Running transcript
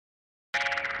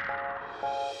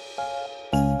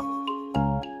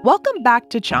Welcome back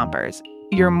to Chompers,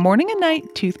 your morning and night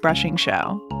toothbrushing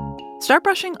show. Start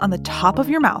brushing on the top of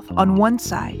your mouth on one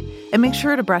side and make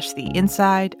sure to brush the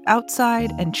inside,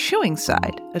 outside, and chewing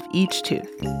side of each tooth.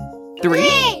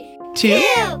 3, 2,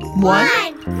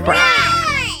 1,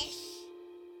 brush!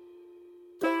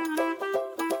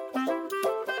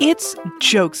 It's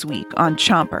Jokes Week on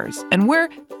Chompers, and we're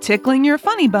tickling your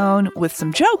funny bone with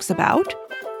some jokes about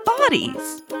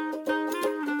bodies.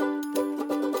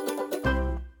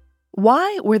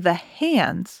 Why were the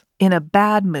hands in a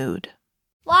bad mood?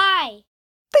 Why?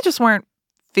 They just weren't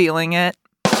feeling it.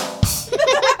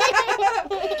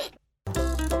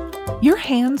 Your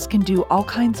hands can do all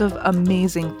kinds of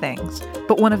amazing things,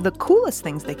 but one of the coolest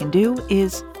things they can do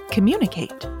is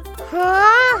communicate.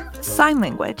 Huh? Sign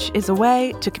language is a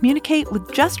way to communicate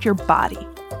with just your body.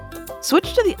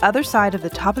 Switch to the other side of the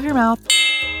top of your mouth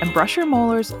and brush your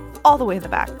molars all the way to the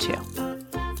back, too.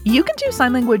 You can do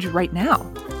sign language right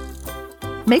now.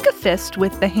 Make a fist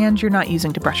with the hand you're not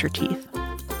using to brush your teeth.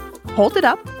 Hold it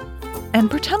up and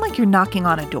pretend like you're knocking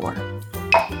on a door.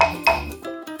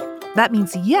 That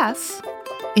means yes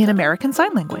in American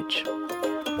Sign Language.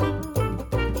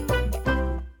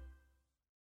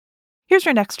 Here's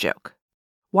your next joke.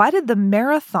 Why did the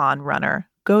marathon runner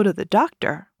go to the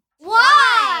doctor?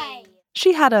 Why?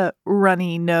 She had a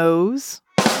runny nose.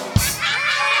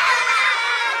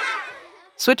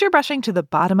 Switch your brushing to the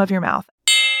bottom of your mouth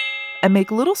and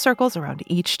make little circles around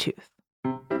each tooth.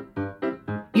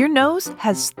 Your nose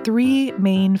has 3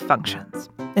 main functions.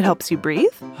 It helps you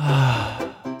breathe,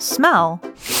 smell,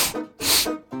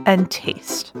 and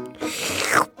taste.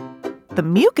 The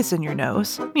mucus in your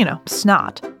nose,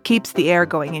 snot, keeps the air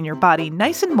going in your body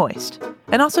nice and moist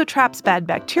and also traps bad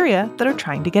bacteria that are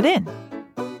trying to get in.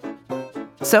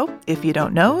 So, if you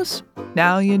don't nose,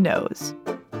 now you nose.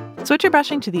 Switch your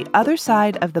brushing to the other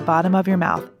side of the bottom of your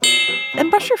mouth and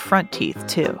brush your front teeth,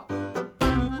 too.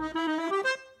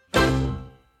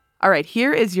 All right,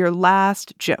 here is your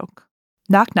last joke.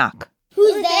 Knock, knock.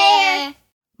 Who's there?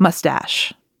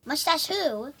 Mustache. Mustache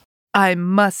who? I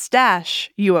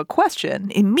mustache you a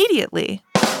question immediately.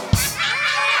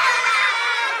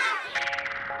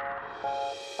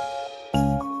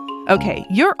 Okay,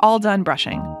 you're all done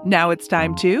brushing. Now it's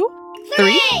time to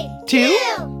 3, 2,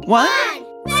 1,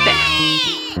 stick.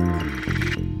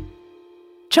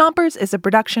 Chompers is a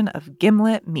production of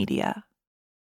Gimlet Media.